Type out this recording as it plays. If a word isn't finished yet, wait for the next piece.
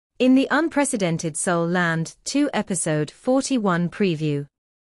In the Unprecedented Soul Land 2 Episode 41 Preview.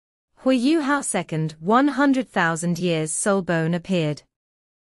 Huo Yuhao second 100,000 years soul bone appeared.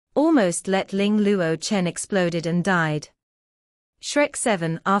 Almost let Lin Luochen exploded and died. Shrek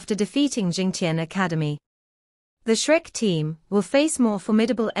 7 after defeating Jingtian Academy. The Shrek team will face more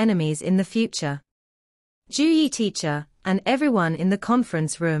formidable enemies in the future. Juyi teacher and everyone in the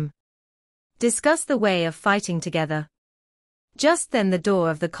conference room discuss the way of fighting together. Just then the door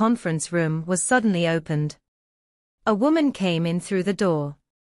of the conference room was suddenly opened. A woman came in through the door.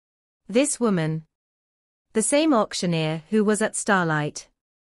 This woman, the same auctioneer who was at Starlight.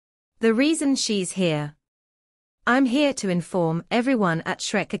 The reason she's here. I'm here to inform everyone at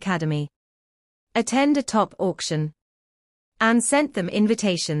Shrek Academy. Attend a top auction. And sent them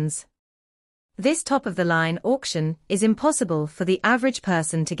invitations. This top-of-the-line auction is impossible for the average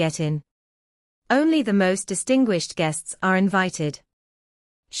person to get in. Only the most distinguished guests are invited.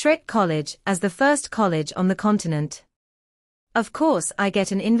 Shrek College as the first college on the continent. Of course I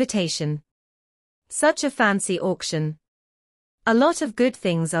get an invitation. Such a fancy auction. A lot of good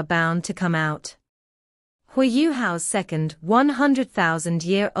things are bound to come out. Huo Yuhao's second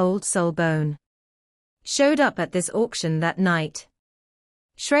 100,000-year-old soul bone showed up at this auction that night.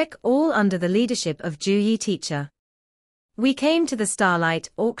 Shrek all under the leadership of Juyi teacher. We came to the Starlight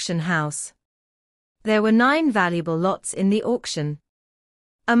auction house. There were 9 valuable lots in the auction.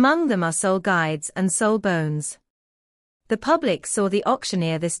 Among them are soul guides and soul bones. The public saw the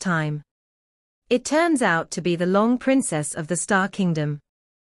auctioneer this time. It turns out to be the Long Princess of the Star Kingdom.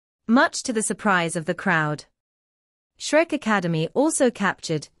 Much to the surprise of the crowd. Shrek Academy also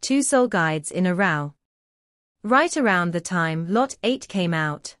captured 2 soul guides in a row. Right around the time Lot 8 came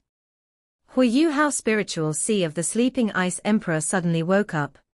out. Huo Yuhao spiritual sea of the sleeping ice emperor suddenly woke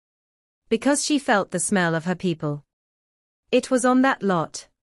up. Because she felt the smell of her people. It was on that lot.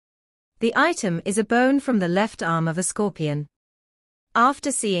 The item is a bone from the left arm of a scorpion. After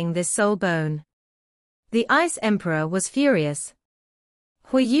seeing this soul bone, the Ice Emperor was furious.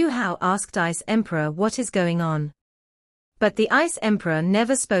 Huo Yuhao asked Ice Emperor what is going on. But the Ice Emperor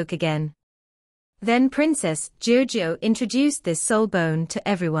never spoke again. Then Princess Jojo introduced this soul bone to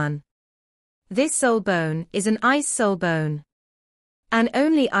everyone. This soul bone is an ice soul bone. And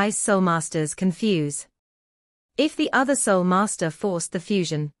only Ice Soul Masters can fuse. If the other Soul Master forced the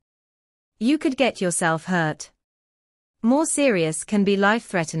fusion, you could get yourself hurt. More serious can be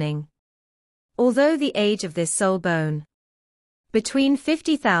life-threatening. Although the age of this soul bone, between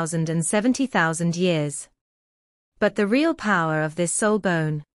 50,000 and 70,000 years. But the real power of this soul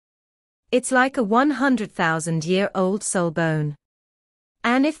bone, it's like a 100,000-year-old soul bone.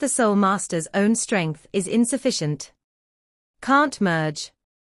 And if the Soul Master's own strength is insufficient, can't merge.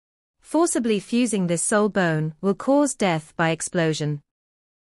 Forcibly fusing this soul bone will cause death by explosion.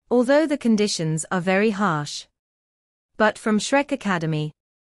 Although the conditions are very harsh. But from Shrek Academy,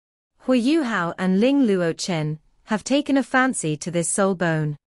 Huo Yuhao and Lin Luochen have taken a fancy to this soul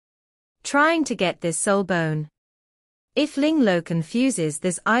bone. Trying to get this soul bone. If Lin Luochen fuses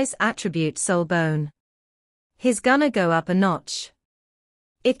this ice attribute soul bone, he's gonna go up a notch.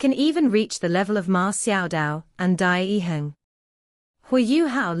 It can even reach the level of Ma Xiaodao and Dai Yiheng. Huo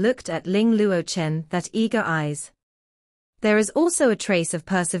Yuhao looked at Lin Luochen with eager eyes. There is also a trace of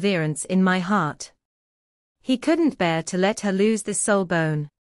perseverance in my heart. He couldn't bear to let her lose this soul bone.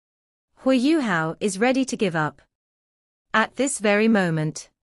 Huo Yuhao is ready to give up. At this very moment,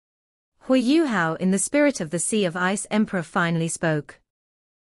 Huo Yuhao in the spirit of the Sea of Ice Emperor finally spoke.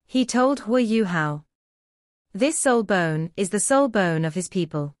 He told Huo Yuhao, this soul bone is the soul bone of his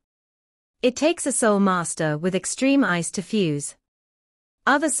people. It takes a soul master with extreme ice to fuse.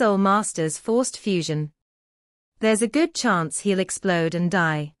 Other soul masters forced fusion. There's a good chance he'll explode and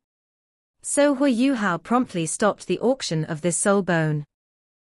die. So Huo Yuhao promptly stopped the auction of this soul bone.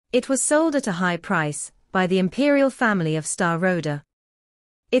 It was sold at a high price by the imperial family of Star Roda.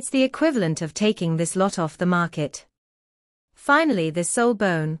 It's the equivalent of taking this lot off the market. Finally this soul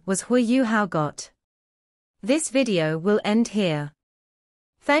bone was Huo Yuhao got. This video will end here.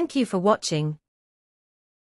 Thank you for watching.